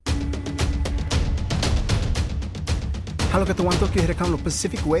Halokatuanto ki hirakano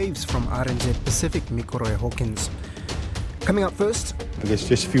Pacific Waves from RNZ Pacific, Mikoroe Hawkins. Coming up first. Because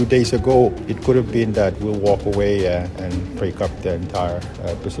just a few days ago, it could have been that we'll walk away and break up the entire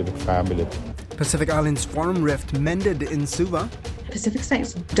Pacific family. Pacific Islands Forum rift mended in Suva. Pacific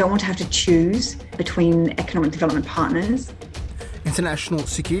states don't want to have to choose between economic development partners. International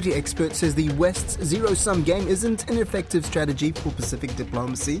security expert says the West's zero-sum game isn't an effective strategy for Pacific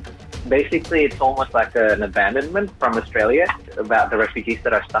diplomacy. Basically, it's almost like an abandonment from Australia about the refugees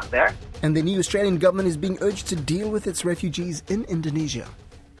that are stuck there. And the new Australian government is being urged to deal with its refugees in Indonesia.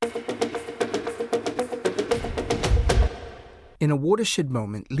 In a watershed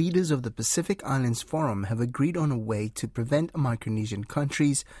moment, leaders of the Pacific Islands Forum have agreed on a way to prevent Micronesian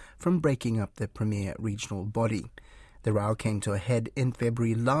countries from breaking up their premier regional body. The row came to a head in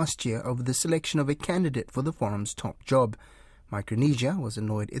February last year over the selection of a candidate for the forum's top job. Micronesia was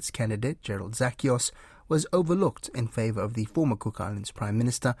annoyed its candidate, Gerald Zakios, was overlooked in favour of the former Cook Islands Prime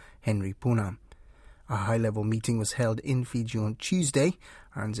Minister, Henry Puna. A high-level meeting was held in Fiji on Tuesday.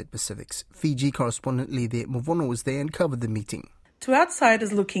 RNZ Pacific's Fiji correspondent Lede Movono was there and covered the meeting. To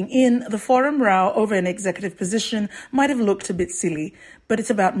outsiders looking in, the forum row over an executive position might have looked a bit silly, but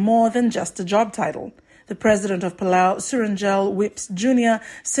it's about more than just a job title. The president of Palau, Surunjal Whips Jr.,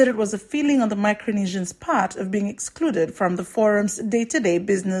 said it was a feeling on the Micronesians' part of being excluded from the forum's day-to-day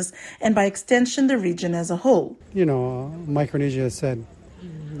business and by extension the region as a whole. Micronesia said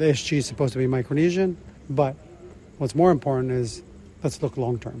the SG is supposed to be Micronesian, but what's more important is let's look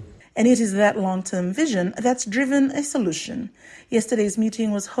long-term. And it is that long-term vision that's driven a solution. Yesterday's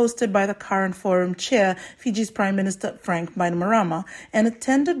meeting was hosted by the current forum chair, Fiji's Prime Minister Frank Bainimarama, and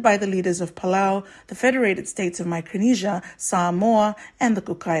attended by the leaders of Palau, the Federated States of Micronesia, Samoa, and the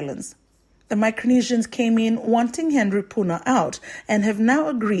Cook Islands. The Micronesians came in wanting Henry Puna out and have now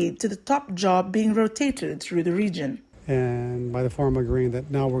agreed to the top job being rotated through the region. And by the forum agreeing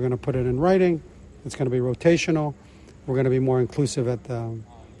that now we're going to put it in writing, it's going to be rotational, we're going to be more inclusive at the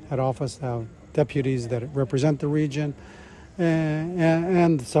head office, have deputies that represent the region,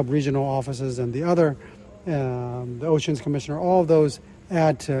 and sub-regional offices and the other, the Oceans Commissioner, all of those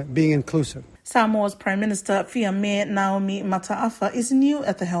add to being inclusive. Samoa's Prime Minister Fiame Naomi Mataafa is new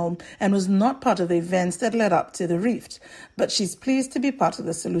at the helm and was not part of the events that led up to the rift, but she's pleased to be part of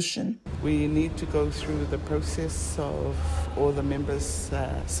the solution. We need to go through the process of all the members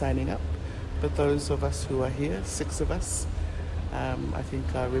signing up, but those of us who are here, 6 of us, I think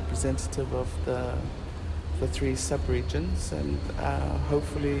are representative of the 3 sub-regions, and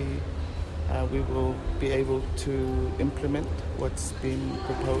hopefully we will be able to implement what's been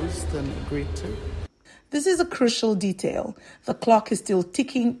proposed and agreed to. This is a crucial detail. The clock is still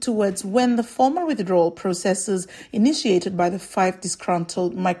ticking towards when the formal withdrawal processes initiated by the 5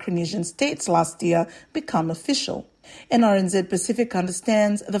 disgruntled Micronesian states last year become official. RNZ Pacific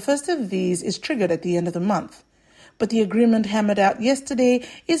understands the first of these is triggered at the end of the month. But the agreement hammered out yesterday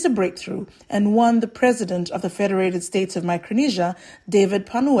is a breakthrough and one the president of the Federated States of Micronesia, David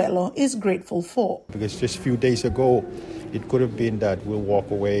Panuelo, is grateful for. Because just a few days ago, it could have been that we'll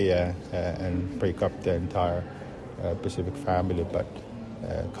walk away and break up the entire Pacific family, but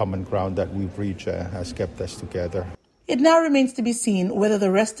common ground that we've reached has kept us together. It now remains to be seen whether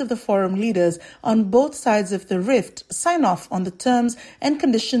the rest of the forum leaders on both sides of the rift sign off on the terms and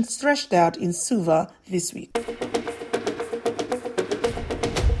conditions thrashed out in Suva this week.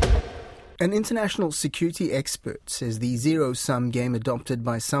 An international security expert says the zero-sum game adopted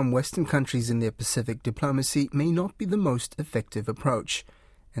by some Western countries in their Pacific diplomacy may not be the most effective approach.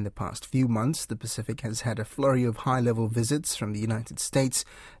 In the past few months, the Pacific has had a flurry of high-level visits from the United States,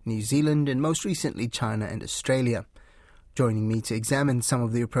 New Zealand, and most recently China and Australia. Joining me to examine some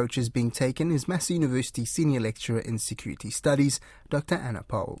of the approaches being taken is Massey University Senior Lecturer in Security Studies, Dr. Anna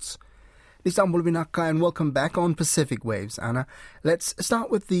Pauls. Lisambul Binaka, and welcome back on Pacific Waves, Anna. Let's start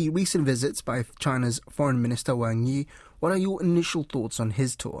with the recent visits by China's Foreign Minister Wang Yi. What are your initial thoughts on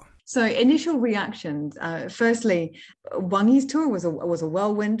his tour? So initial reactions, firstly, Wang Yi's tour was a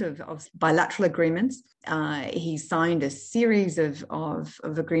whirlwind of bilateral agreements. He signed a series of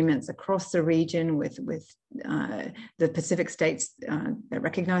agreements across the region with the Pacific states that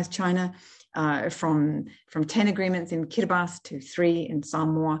recognize China, from 10 agreements in Kiribati to 3 in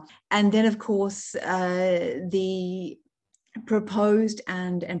Samoa. And then, of course, the proposed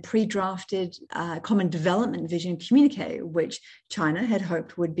and pre-drafted common development vision communique, which China had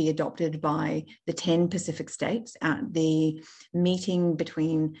hoped would be adopted by the 10 Pacific states at the meeting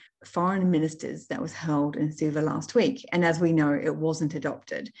between foreign ministers that was held in Suva last week. And as we know, it wasn't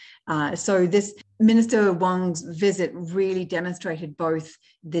adopted. So this Minister Wang's visit really demonstrated both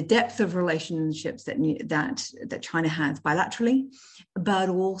the depth of relationships that China has bilaterally, but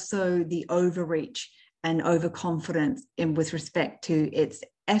also the overreach and overconfidence with respect to its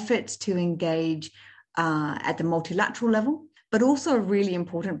efforts to engage at the multilateral level. But also a really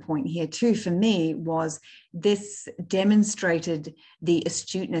important point here too for me was this demonstrated the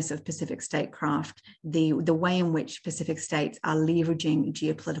astuteness of Pacific statecraft, the way in which Pacific states are leveraging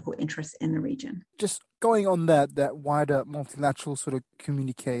geopolitical interests in the region. Just going on that wider multilateral sort of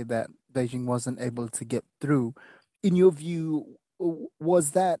communique that Beijing wasn't able to get through, in your view,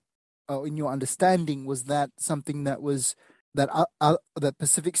 was that, in your understanding, was that something that was that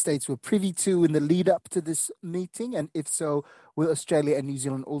Pacific states were privy to in the lead up to this meeting? And if so, were Australia and New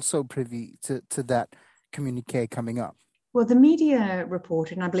Zealand also privy to that communique coming up? Well, the media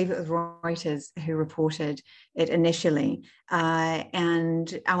reported, and I believe it was Reuters who reported it initially,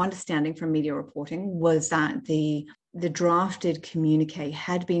 and our understanding from media reporting was that the drafted communique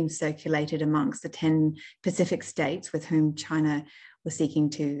had been circulated amongst the 10 Pacific states with whom China was seeking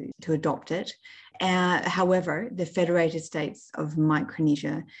to adopt it. However, the Federated States of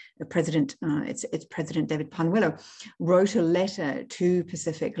Micronesia, its president David Panuelo, wrote a letter to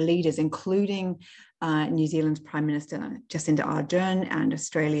Pacific leaders, including New Zealand's Prime Minister Jacinda Ardern and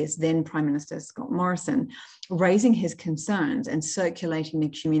Australia's then Prime Minister Scott Morrison, raising his concerns and circulating the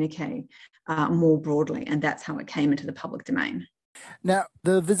communique more broadly, and that's how it came into the public domain. Now,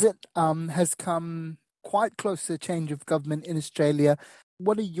 the visit has come quite close to a change of government in Australia.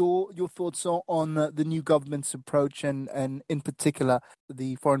 What are your thoughts on the new government's approach and in particular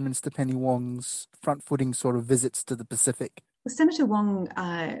the Foreign Minister Penny Wong's front-footing sort of visits to the Pacific? Well, Senator Wong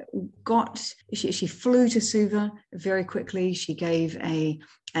she flew to Suva very quickly. She gave an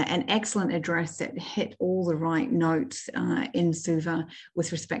excellent address that hit all the right notes in Suva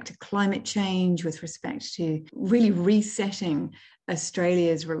with respect to climate change, with respect to really resetting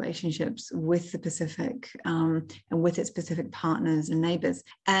Australia's relationships with the Pacific and with its Pacific partners and neighbours.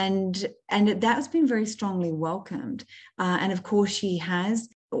 And that has been very strongly welcomed. And of course, she has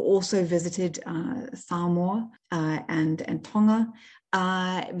also visited Samoa and Tonga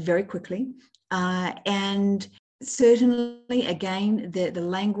very quickly. And certainly, again, the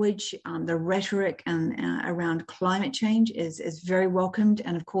language, the rhetoric and around climate change is very welcomed.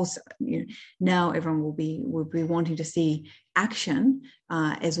 And of course, now everyone will be wanting to see action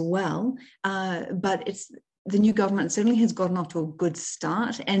as well. But the new government certainly has gotten off to a good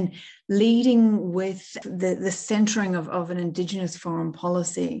start, and leading with the centering of an Indigenous foreign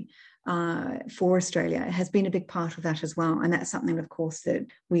policy for Australia has been a big part of that as well. And that's something, of course, that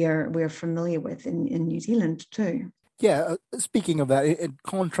we are familiar with in New Zealand too. Yeah, speaking of that,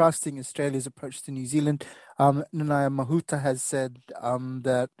 contrasting Australia's approach to New Zealand, Nanaia Mahuta has said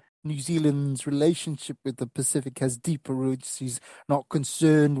that New Zealand's relationship with the Pacific has deeper roots. She's not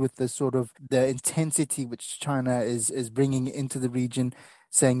concerned with the intensity which China is bringing into the region,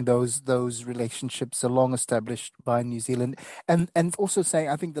 saying those relationships are long established by New Zealand, and also saying,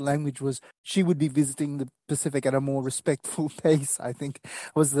 I think the language was, she would be visiting the Pacific at a more respectful pace, I think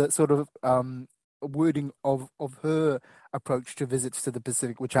was the sort of wording of her approach to visits to the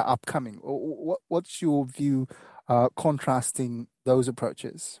Pacific, which are upcoming. What's your view contrasting those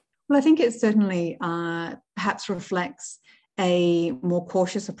approaches? Well, I think it certainly perhaps reflects a more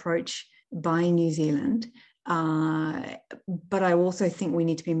cautious approach by New Zealand. But I also think we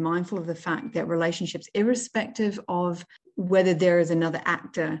need to be mindful of the fact that relationships, irrespective of whether there is another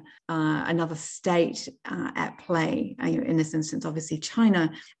actor, another state at play, in this instance, obviously China,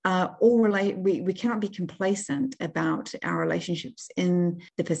 we cannot be complacent about our relationships in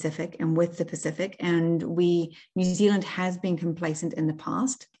the Pacific and with the Pacific. And New Zealand has been complacent in the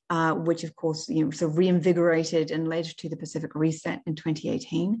past, which of course, reinvigorated and led to the Pacific Reset in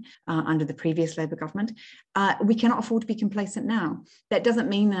 2018 under the previous Labor government. We cannot afford to be complacent now. That doesn't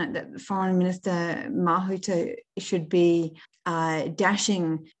mean that Foreign Minister Mahuta should be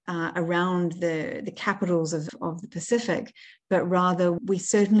dashing around the capitals of the Pacific, but rather we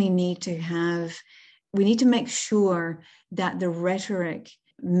certainly need to make sure that the rhetoric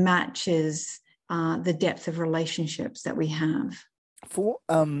matches the depth of relationships that we have. For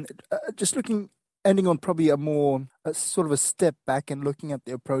just looking ending on probably a sort of a step back and looking at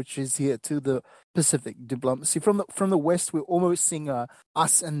the approaches here to the Pacific diplomacy. From the West, we're almost seeing a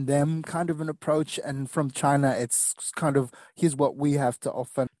us and them kind of an approach, and from China, it's kind of here's what we have to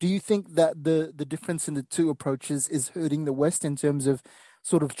offer. Do you think that the difference in the two approaches is hurting the West in terms of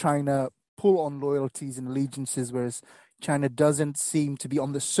sort of trying to pull on loyalties and allegiances, whereas China doesn't seem to be,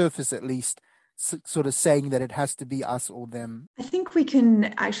 on the surface at least, sort of saying that it has to be us or them? I think we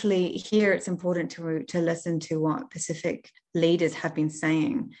can actually here it's important to listen to what Pacific leaders have been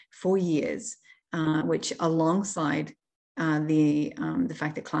saying for years, which alongside the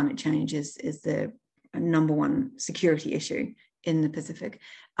fact that climate change is the number one security issue in the Pacific,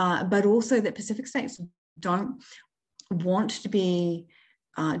 but also that Pacific states don't want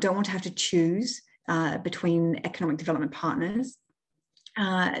to have to choose between economic development partners.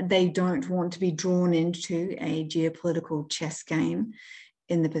 They don't want to be drawn into a geopolitical chess game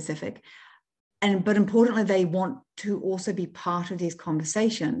in the Pacific. But importantly, they want to also be part of these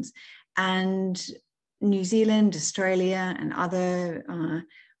conversations. And New Zealand, Australia, and other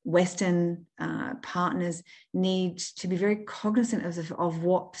Western partners need to be very cognizant of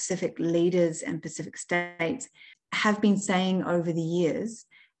what Pacific leaders and Pacific states have been saying over the years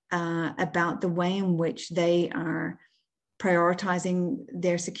about the way in which they are prioritizing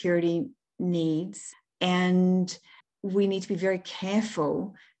their security needs. And we need to be very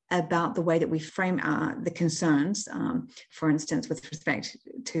careful about the way that we frame the concerns, for instance, with respect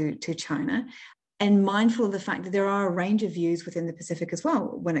to China, and mindful of the fact that there are a range of views within the Pacific as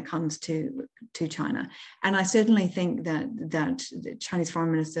well when it comes to China. And I certainly think that the Chinese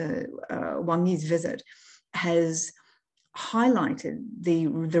Foreign Minister Wang Yi's visit has highlighted the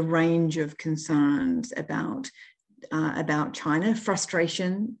range of concerns about China,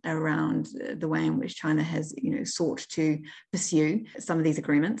 frustration around the way in which China has, sought to pursue some of these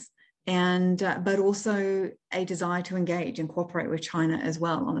agreements, and but also a desire to engage and cooperate with China as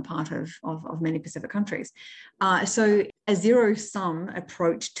well on the part of many Pacific countries. So a zero-sum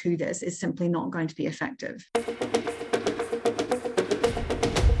approach to this is simply not going to be effective.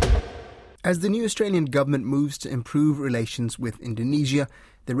 As the new Australian government moves to improve relations with Indonesia,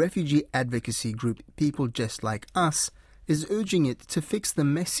 the refugee advocacy group People Just Like Us is urging it to fix the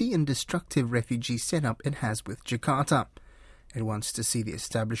messy and destructive refugee setup it has with Jakarta. It wants to see the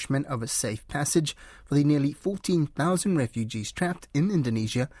establishment of a safe passage for the nearly 14,000 refugees trapped in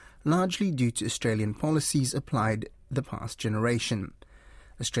Indonesia, largely due to Australian policies applied the past generation.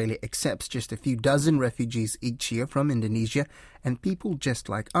 Australia accepts just a few dozen refugees each year from Indonesia, and People Just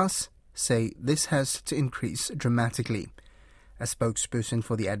Like Us say this has to increase dramatically. A spokesperson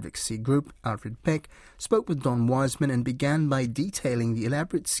for the advocacy group, Alfred Peck, spoke with Don Wiseman and began by detailing the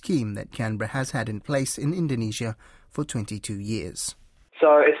elaborate scheme that Canberra has had in place in Indonesia for 22 years.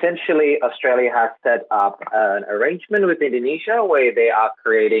 So essentially, Australia has set up an arrangement with Indonesia where they are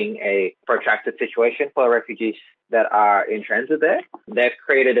creating a protracted situation for refugees that are in transit there. They've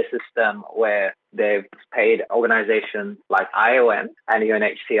created a system where they've paid organizations like IOM and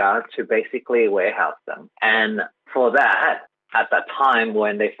UNHCR to basically warehouse them. And for that, at that time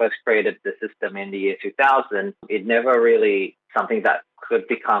when they first created the system in the year 2000, it never really something that could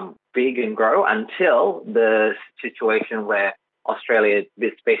become big and grow until the situation where Australia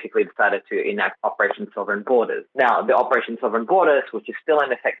basically decided to enact Operation Sovereign Borders. Now, the Operation Sovereign Borders, which is still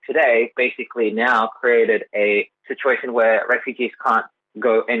in effect today, basically now created a situation where refugees can't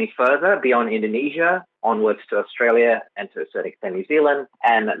go any further beyond Indonesia, onwards to Australia and to a certain extent New Zealand.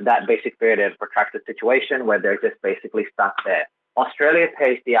 And that basically created a protracted situation where they're just basically stuck there. Australia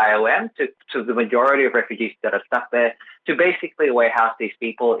pays the IOM to the majority of refugees that are stuck there to basically warehouse these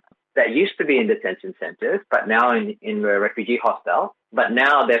people that used to be in detention centers, but now in the refugee hostels. But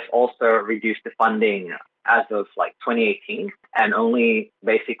now they've also reduced the funding as of 2018 and only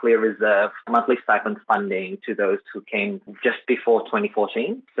basically reserve monthly stipend funding to those who came just before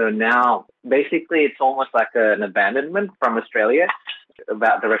 2014. So now basically it's almost like an abandonment from Australia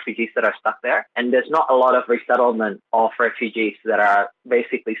about the refugees that are stuck there. And there's not a lot of resettlement of refugees that are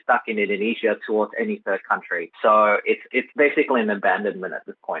basically stuck in Indonesia towards any third country. So it's basically an abandonment at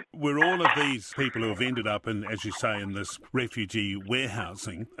this point. Were all of these people who have ended up in, as you say, in this refugee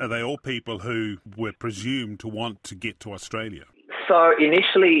warehousing, are they all people who were presumed to want to get to Australia? So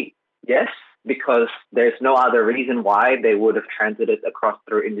initially, yes, because there's no other reason why they would have transited across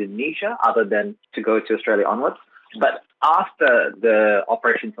through Indonesia other than to go to Australia onwards. But after the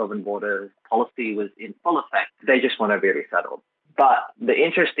Operation Sovereign Borders policy was in full effect, they just want to be resettled. But the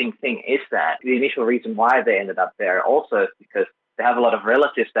interesting thing is that the initial reason why they ended up there also is because they have a lot of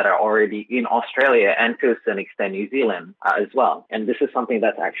relatives that are already in Australia and to a certain extent New Zealand as well. And this is something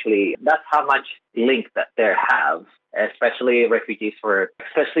that's how much link that they have, especially refugees,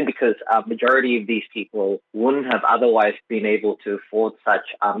 especially because a majority of these people wouldn't have otherwise been able to afford such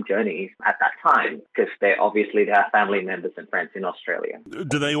journeys at that time, because they have family members and friends in Australia.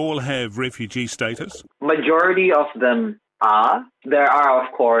 Do they all have refugee status? Majority of them are. There are,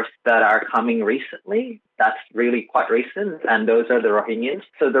 of course, that are coming recently. That's really quite recent, and those are the Rohingyans.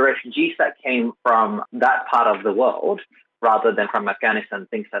 So the refugees that came from that part of the world, rather than from Afghanistan,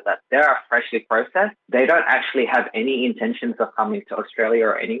 things like that, they are freshly processed. They don't actually have any intentions of coming to Australia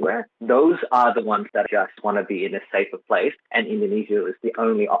or anywhere. Those are the ones that just want to be in a safer place, and Indonesia is the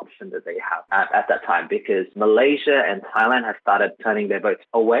only option that they have at that time, because Malaysia and Thailand have started turning their boats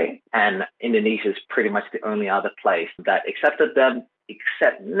away, and Indonesia is pretty much the only other place that accepted them,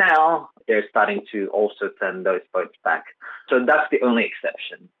 except now they're starting to also turn those boats back. So that's the only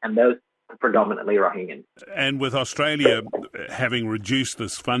exception, and those predominantly Rohingyan. And with Australia having reduced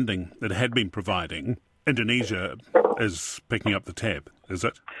this funding that it had been providing, Indonesia is picking up the tab, is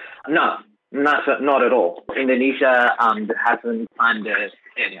it? No, not at all. Indonesia hasn't signed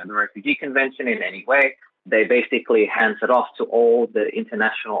the Refugee Convention in any way. They basically hands it off to all the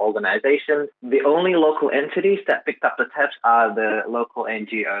international organizations. The only local entities that picked up the tabs are the local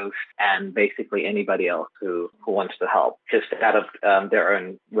NGOs and basically anybody else who wants to help, just out of their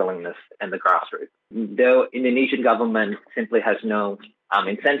own willingness and the grassroots. The Indonesian government simply has no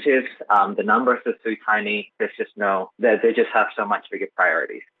incentives. The numbers are too tiny. They just have so much bigger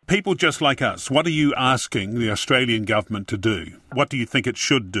priorities. People just like us, what are you asking the Australian government to do? What do you think it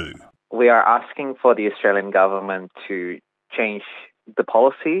should do? We are asking for the Australian government to change the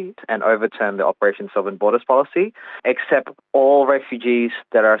policy and overturn the Operation Sovereign Borders policy, accept all refugees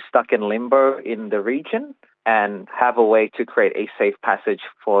that are stuck in limbo in the region, and have a way to create a safe passage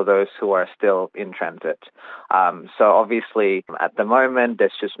for those who are still in transit. So obviously, at the moment,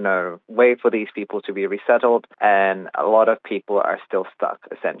 there's just no way for these people to be resettled, and a lot of people are still stuck,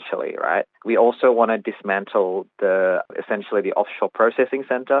 essentially, right? We also want to dismantle the offshore processing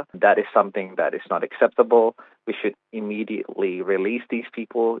center. That is something that is not acceptable. We should immediately release these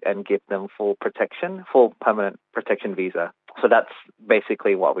people and give them full permanent protection visa. So that's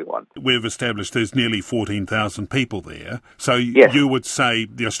basically what we want. We've established there's nearly 14,000 people there. So yes. You would say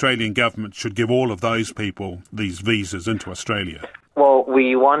the Australian government should give all of those people these visas into Australia? Well,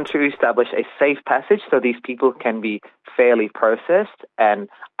 we want to establish a safe passage so these people can be fairly processed, and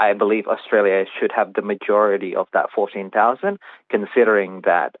I believe Australia should have the majority of that 14,000, considering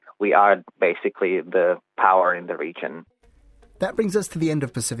that we are basically the power in the region. That brings us to the end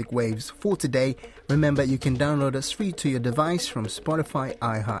of Pacific Waves for today. Remember, you can download us free to your device from Spotify,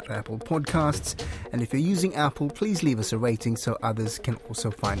 iHeart, Apple Podcasts. And if you're using Apple, please leave us a rating so others can also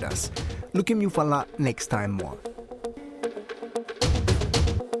find us. Lukim Yufala next time more.